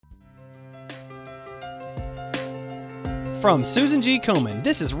From Susan G. Komen,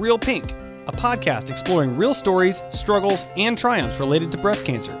 this is Real Pink, a podcast exploring real stories, struggles, and triumphs related to breast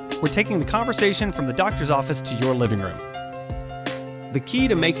cancer. We're taking the conversation from the doctor's office to your living room. The key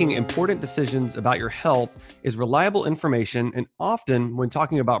to making important decisions about your health is reliable information, and often when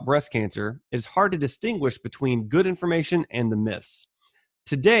talking about breast cancer, it is hard to distinguish between good information and the myths.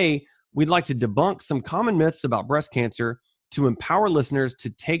 Today, we'd like to debunk some common myths about breast cancer to empower listeners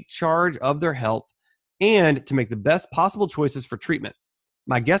to take charge of their health and to make the best possible choices for treatment.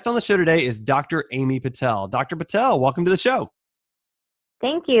 My guest on the show today is Dr. Amy Patel. Dr. Patel, welcome to the show.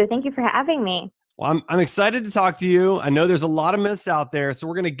 Thank you. Thank you for having me. Well, I'm excited to talk to you. I know there's a lot of myths out there, so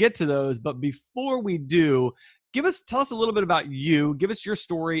we're going to get to those. But before we do, tell us a little bit about you. Give us your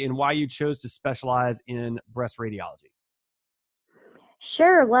story and why you chose to specialize in breast radiology.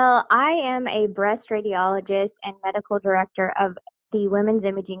 Sure. Well, I am a breast radiologist and medical director of the Women's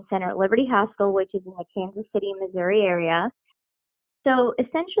Imaging Center at Liberty Hospital, which is in the Kansas City, Missouri area. So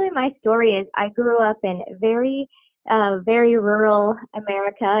essentially my story is I grew up in very rural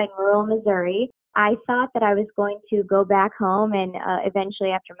America, in rural Missouri. I thought that I was going to go back home and eventually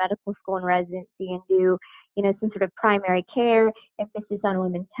after medical school and residency and do, some sort of primary care, emphasis on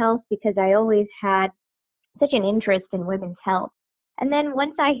women's health, because I always had such an interest in women's health. And then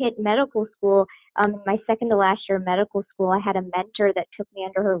once I hit medical school, my second to last year of medical school, I had a mentor that took me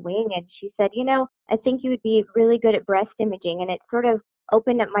under her wing, and she said, I think you would be really good at breast imaging. And it sort of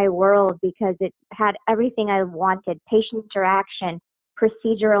opened up my world because it had everything I wanted: patient interaction,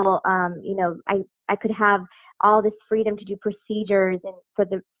 procedural, I could have all this freedom to do procedures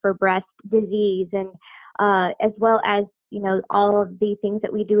and for breast disease, and as well as, all of the things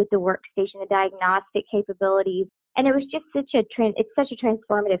that we do at the workstation, the diagnostic capabilities. And it was just it's such a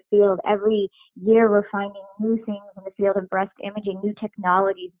transformative field. Every year we're finding new things in the field of breast imaging, new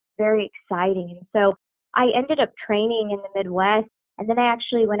technologies. It's very exciting. And so I ended up training in the Midwest, and then I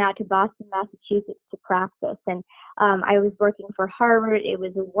actually went out to Boston, Massachusetts to practice. And I was working for Harvard. It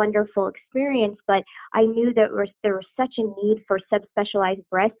was a wonderful experience, but I knew that there was such a need for subspecialized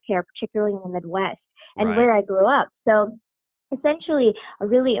breast care, particularly in the Midwest and Right. where I grew up. So essentially, a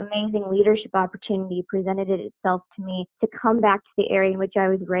really amazing leadership opportunity presented itself to me to come back to the area in which I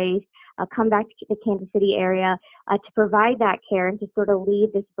was raised, come back to the Kansas City area to provide that care and to sort of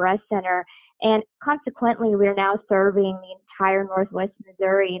lead this breast center. And consequently, we're now serving the entire Northwest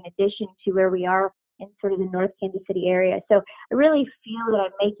Missouri in addition to where we are in sort of the North Kansas City area. So I really feel that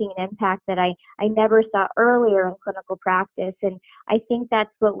I'm making an impact that I never saw earlier in clinical practice. And I think that's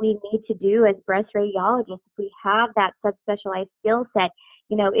what we need to do as breast radiologists. If we have that subspecialized skill set,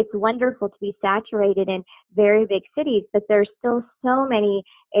 it's wonderful to be saturated in very big cities, but there's still so many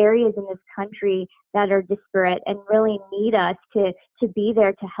areas in this country that are disparate and really need us to be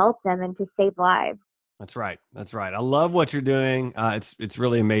there to help them and to save lives. That's right. I love what you're doing. It's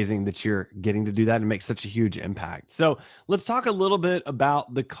really amazing that you're getting to do that and make such a huge impact. So let's talk a little bit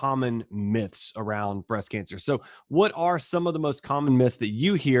about the common myths around breast cancer. So what are some of the most common myths that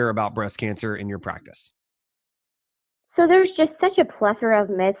you hear about breast cancer in your practice? So there's just such a plethora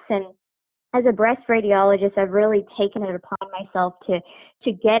of myths, and as a breast radiologist, I've really taken it upon myself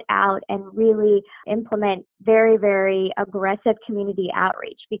to get out and really implement very, very aggressive community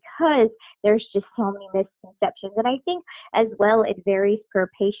outreach, because there's just so many misconceptions. And I think as well, it varies per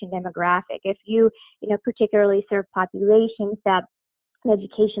patient demographic. If you particularly serve populations that the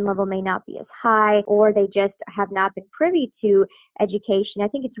education level may not be as high, or they just have not been privy to education, I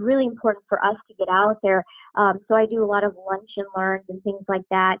think it's really important for us to get out there. So I do a lot of lunch and learns and things like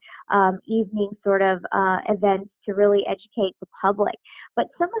that, evening sort of events to really educate the public. But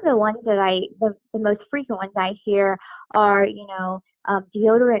some of the ones that the most frequent ones I hear are,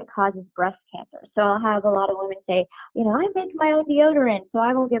 deodorant causes breast cancer. So I'll have a lot of women say, I make my own deodorant, so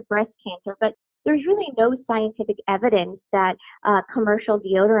I won't get breast cancer. But there's really no scientific evidence that commercial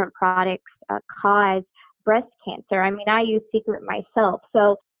deodorant products cause breast cancer. I mean, I use Secret myself.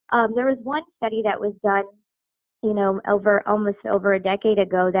 So there was one study that was done, almost over a decade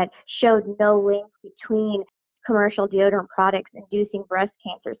ago, that showed no link between commercial deodorant products inducing breast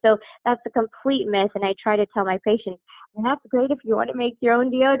cancer. So that's a complete myth. And I try to tell my patients, that's great if you want to make your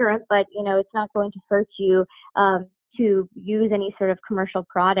own deodorant, but it's not going to hurt you to use any sort of commercial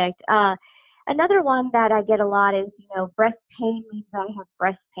product. Another one that I get a lot is, breast pain means I have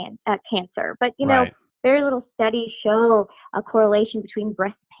breast cancer. But, Right. very little studies show a correlation between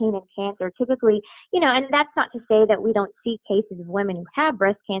breast pain and cancer. Typically, and that's not to say that we don't see cases of women who have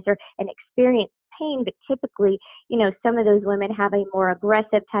breast cancer and experience pain, but typically, some of those women have a more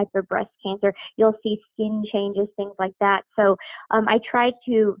aggressive type of breast cancer. You'll see skin changes, things like that. So I try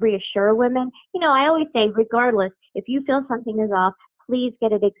to reassure women. I always say, regardless, if you feel something is off, please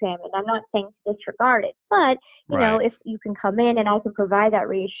get it examined. I'm not saying to disregard it, but, if you can come in and I can provide that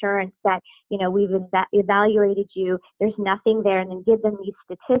reassurance that, we've evaluated you, there's nothing there, and then give them these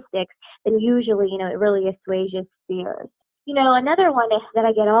statistics, then usually, it really assuages fears. Another one that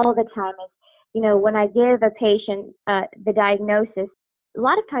I get all the time is, when I give a patient the diagnosis, a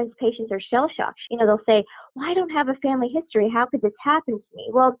lot of times patients are shell shocked. They'll say, well, I don't have a family history. How could this happen to me?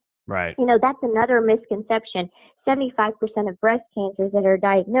 Well, right. That's another misconception. 75% of breast cancers that are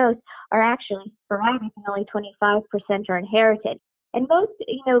diagnosed are actually sporadic and only 25% are inherited. And most,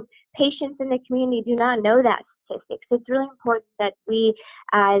 patients in the community do not know that statistic. So it's really important that we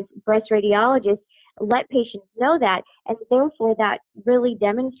as breast radiologists let patients know that, and therefore that really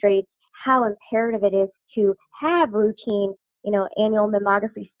demonstrates how imperative it is to have routine, annual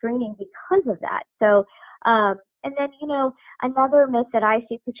mammography screening because of that. So, and then, another myth that I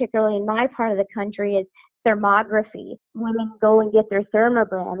see, particularly in my part of the country, is thermography. Women go and get their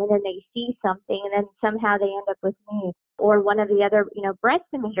thermogram and then they see something and then somehow they end up with me or one of the other, breast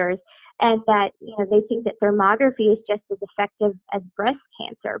emitters, and that, they think that thermography is just as effective as breast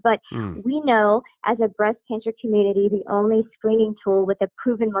cancer. But we know as a breast cancer community, the only screening tool with a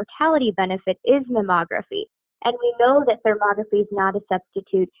proven mortality benefit is mammography. And we know that thermography is not a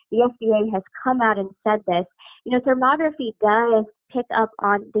substitute. The FDA has come out and said this. Thermography does pick up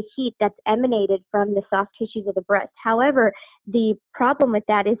on the heat that's emanated from the soft tissues of the breast. However, the problem with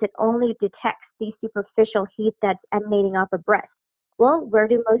that is it only detects the superficial heat that's emanating off a breast. Well, where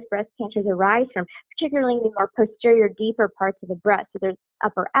do most breast cancers arise from? Particularly in the more posterior, deeper parts of the breast. So there's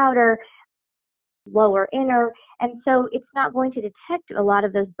upper outer, lower inner, and so it's not going to detect a lot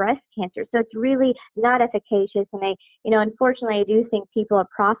of those breast cancers. So it's really not efficacious. And unfortunately, I do think people are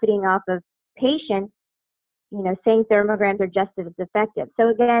profiting off of patients, saying thermograms are just as effective. So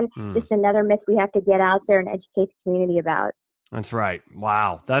again, just another myth we have to get out there and educate the community about. That's right.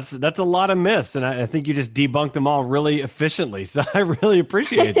 Wow. That's a lot of myths. And I think you just debunked them all really efficiently. So I really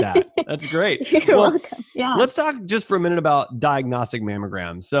appreciate that. That's great. You're welcome. Yeah. Let's talk just for a minute about diagnostic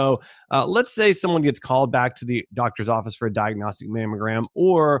mammograms. So let's say someone gets called back to the doctor's office for a diagnostic mammogram,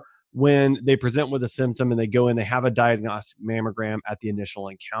 or when they present with a symptom and they go in, they have a diagnostic mammogram at the initial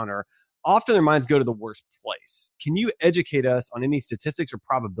encounter. Often their minds go to the worst place. Can you educate us on any statistics or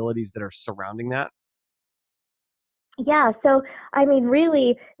probabilities that are surrounding that? Yeah, so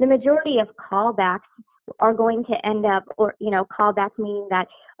really, the majority of callbacks are going to end up, or callbacks meaning that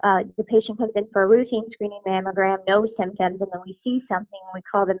the patient comes in for a routine screening mammogram, no symptoms, and then we see something and we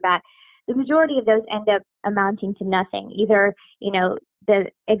call them back. The majority of those end up amounting to nothing. Either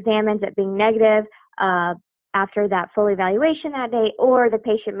the exam ends up being negative after that full evaluation that day, or the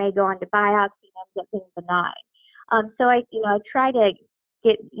patient may go on to biopsy and ends up being benign. So I try to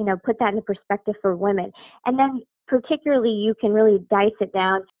get put that into perspective for women, and then particularly, you can really dice it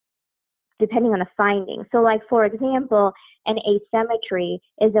down depending on the finding. So like, for example, an asymmetry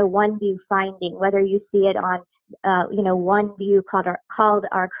is a one view finding, whether you see it on, one view called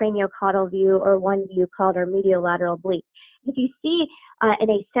our craniocaudal view or one view called our mediolateral oblique. If you see an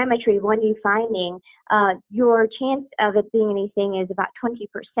asymmetry, one view finding, your chance of it being anything is about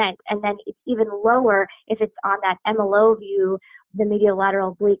 20%. And then it's even lower if it's on that MLO view, the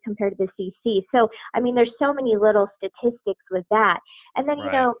mediolateral oblique, compared to the CC. So, there's so many little statistics with that. And then,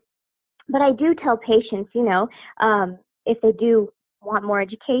 right. But I do tell patients, if they do want more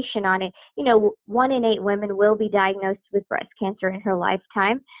education on it, 1 in 8 women will be diagnosed with breast cancer in her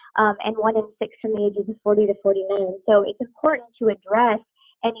lifetime, and 1 in 6 from the ages of 40 to 49. So it's important to address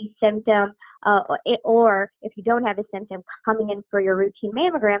any symptom, or if you don't have a symptom, coming in for your routine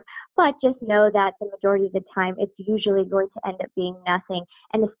mammogram, but just know that the majority of the time it's usually going to end up being nothing,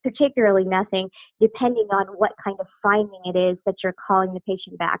 and it's particularly nothing depending on what kind of finding it is that you're calling the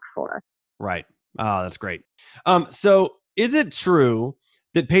patient back for. Right. Oh, that's great. So is it true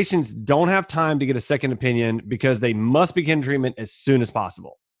that patients don't have time to get a second opinion because they must begin treatment as soon as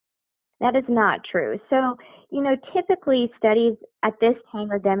possible? That is not true. So, typically studies at this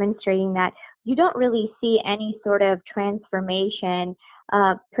time are demonstrating that you don't really see any sort of transformation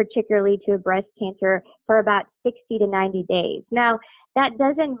particularly to a breast cancer, for about 60 to 90 days. Now, that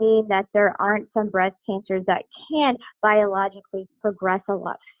doesn't mean that there aren't some breast cancers that can biologically progress a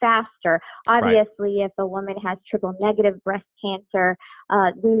lot faster. Right. Obviously, if a woman has triple negative breast cancer,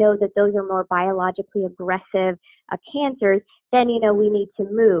 we know that those are more biologically aggressive cancers. Then, we need to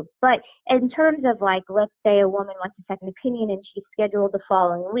move. But in terms of, like, let's say a woman wants a second opinion and she's scheduled the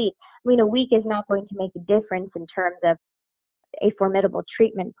following week, a week is not going to make a difference in terms of a formidable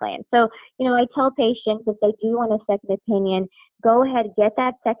treatment plan. So, I tell patients, if they do want a second opinion, go ahead, get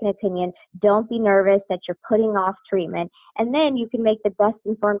that second opinion. Don't be nervous that you're putting off treatment, and then you can make the best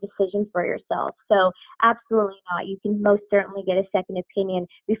informed decision for yourself. So absolutely not. You can most certainly get a second opinion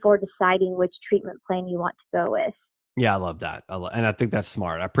before deciding which treatment plan you want to go with. Yeah, I love that. And I think that's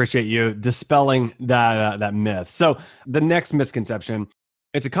smart. I appreciate you dispelling that myth. So the next misconception,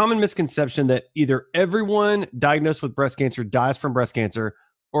 it's a common misconception that either everyone diagnosed with breast cancer dies from breast cancer,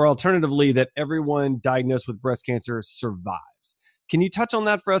 or alternatively, that everyone diagnosed with breast cancer survives. Can you touch on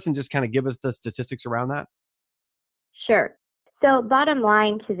that for us and just kind of give us the statistics around that? Sure. So bottom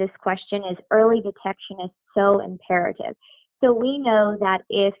line to this question is early detection is so imperative. So we know that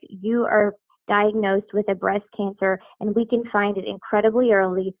if you are diagnosed with a breast cancer and we can find it incredibly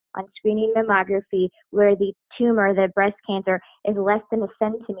early on screening mammography where the tumor, the breast cancer, is less than a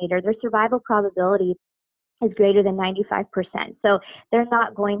centimeter, their survival probability is greater than 95%. So they're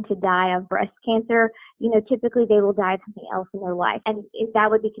not going to die of breast cancer. Typically they will die of something else in their life. And if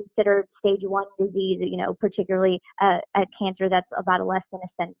that would be considered stage 1 disease, particularly a cancer that's about less than a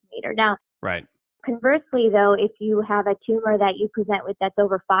centimeter. Now, right. Conversely, though, if you have a tumor that you present with that's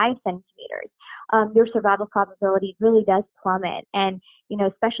over 5 centimeters, your survival probability really does plummet. And,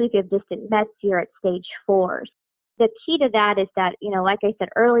 especially if you have distant mets, you're at stage 4. The key to that is that, like I said,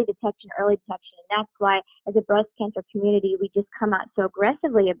 early detection. And that's why as a breast cancer community, we just come out so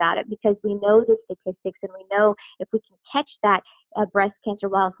aggressively about it, because we know the statistics and we know if we can catch that breast cancer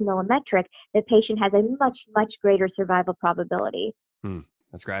while it's millimetric, the patient has a much, much greater survival probability.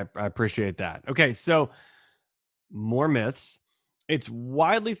 That's great. I appreciate that. Okay, so more myths. It's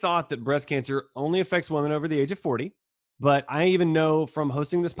widely thought that breast cancer only affects women over the age of 40, but I even know from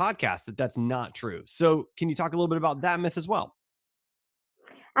hosting this podcast that that's not true. So can you talk a little bit about that myth as well?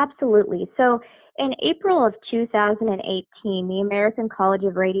 Absolutely. So in April of 2018, the American College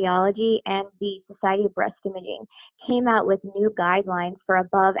of Radiology and the Society of Breast Imaging came out with new guidelines for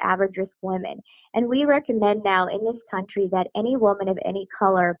above average risk women. And we recommend now in this country that any woman of any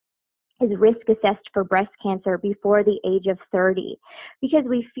color is risk assessed for breast cancer before the age of 30, because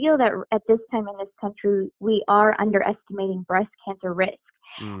we feel that at this time in this country, we are underestimating breast cancer risk.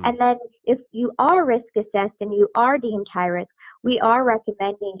 And then if you are risk assessed and you are deemed high risk, we are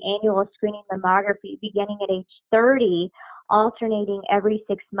recommending annual screening mammography beginning at age 30, alternating every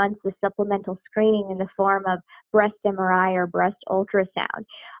 6 months with supplemental screening in the form of breast MRI or breast ultrasound.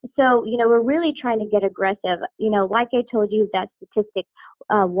 So, we're really trying to get aggressive. Like I told you, that statistic,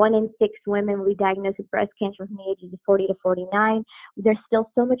 1 in 6 women we diagnose with breast cancer from the ages of 40 to 49. There's still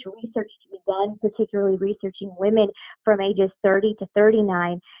so much research to be done, particularly researching women from ages 30 to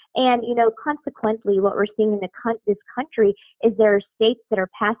 39. And, consequently, what we're seeing in this country is there are states that are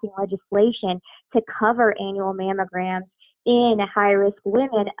passing legislation to cover annual mammograms in high-risk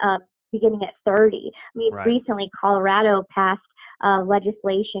women beginning at 30. Right. Recently, Colorado passed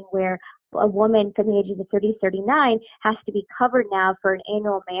legislation where a woman from the ages of 30 to 39 has to be covered now for an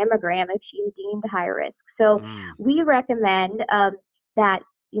annual mammogram if she is deemed high risk. So we recommend that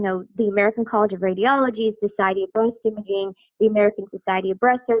the American College of Radiology, Society of Breast Imaging, the American Society of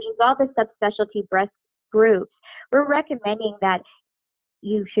Breast Surgeons, all the subspecialty breast groups, we're recommending that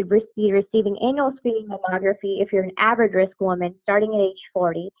you should be receiving annual screening mammography if you're an average risk woman starting at age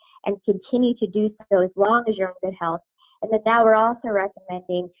 40 and continue to do so as long as you're in good health. And then now we're also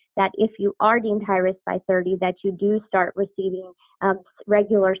recommending that if you are deemed high risk by 30, that you do start receiving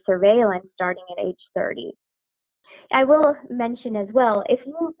regular surveillance starting at age 30. I will mention as well, if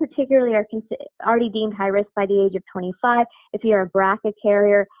you particularly are already deemed high risk by the age of 25, if you're a BRCA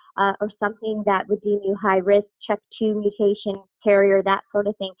carrier or something that would deem you high risk, CHEK2 mutation carrier, that sort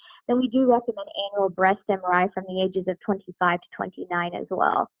of thing, then we do recommend annual breast MRI from the ages of 25 to 29 as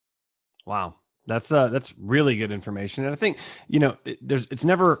well. Wow. That's really good information. And I think, it's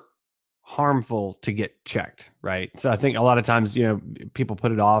never harmful to get checked, right? So I think a lot of times, people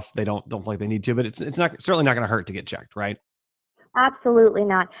put it off. They don't feel like they need to, but it's certainly not going to hurt to get checked, right? Absolutely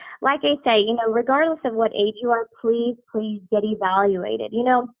not. Like I say, regardless of what age you are, please get evaluated.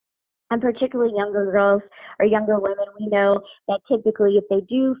 And particularly younger girls or younger women, we know that typically if they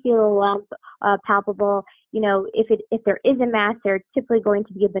do feel a lump palpable, if there is a mass, there's typically going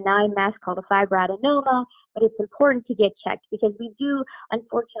to be a benign mass called a fibroadenoma, but it's important to get checked because we do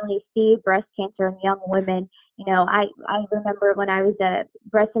unfortunately see breast cancer in young women. I remember when I was a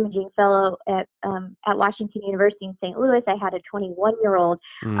breast imaging fellow at Washington University in St. Louis, I had a 21-year-old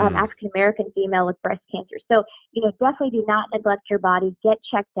African-American female with breast cancer. So, definitely do not neglect your body. Get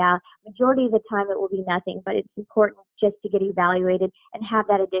checked out. Majority of the time it will be nothing, but it's important just to get evaluated and have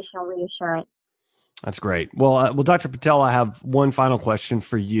that additional reassurance. That's great. Well, Dr. Patel, I have one final question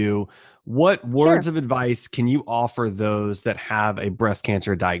for you. What words of advice can you offer those that have a breast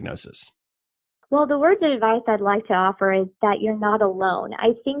cancer diagnosis? Well, the words of advice I'd like to offer is that you're not alone.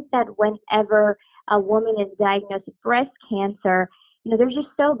 I think that whenever a woman is diagnosed with breast cancer, they're just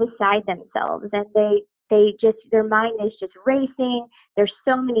so beside themselves, and their mind is just racing. There's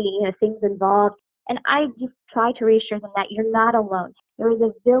so many, things involved. And I just try to reassure them that you're not alone. There is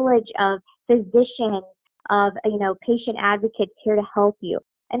a village of physicians, of, patient advocates here to help you.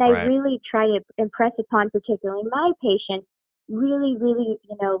 And I really try to impress upon particularly my patients, really,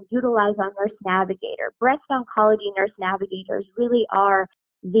 utilize our Nurse Navigator. Breast oncology nurse navigators really are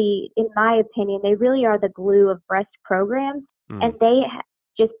in my opinion, they really are the glue of breast programs. And they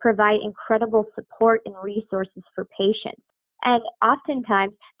just provide incredible support and resources for patients. And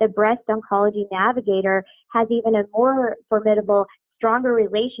oftentimes, the breast oncology navigator has even a more formidable, stronger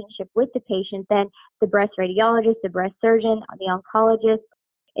relationship with the patient than the breast radiologist, the breast surgeon, the oncologist.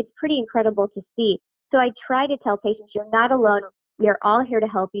 It's pretty incredible to see. So I try to tell patients, you're not alone. We are all here to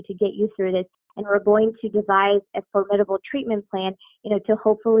help you to get you through this. And we're going to devise a formidable treatment plan, to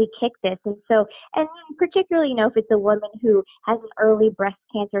hopefully kick this. And so, and particularly, if it's a woman who has an early breast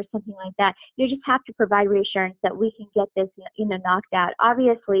cancer or something like that, you just have to provide reassurance that we can get this, knocked out.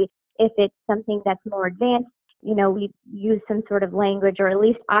 Obviously, if it's something that's more advanced, we use some sort of language, or at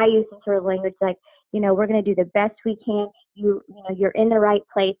least I use some sort of language like, we're going to do the best we can. You're in the right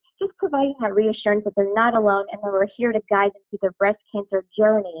place. Just providing that reassurance that they're not alone and that we're here to guide them through their breast cancer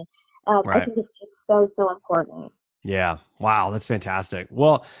journey. I think it's just so important. Yeah. Wow. That's fantastic.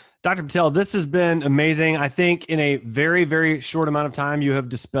 Well, Dr. Patel, this has been amazing. I think in a very, very short amount of time, you have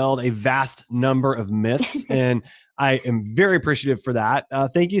dispelled a vast number of myths, and I am very appreciative for that.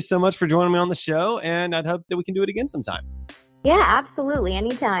 Thank you so much for joining me on the show, and I'd hope that we can do it again sometime. Yeah, absolutely.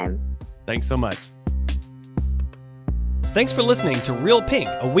 Anytime. Thanks so much. Thanks for listening to Real Pink,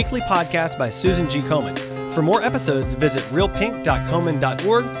 a weekly podcast by Susan G. Komen. For more episodes, visit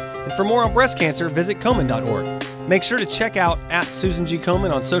realpink.komen.org. And for more on breast cancer, visit Komen.org. Make sure to check out @Susan G.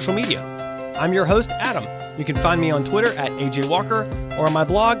 Komen on social media. I'm your host, Adam. You can find me on Twitter @AJ Walker or on my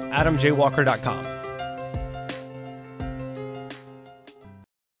blog, adamjwalker.com.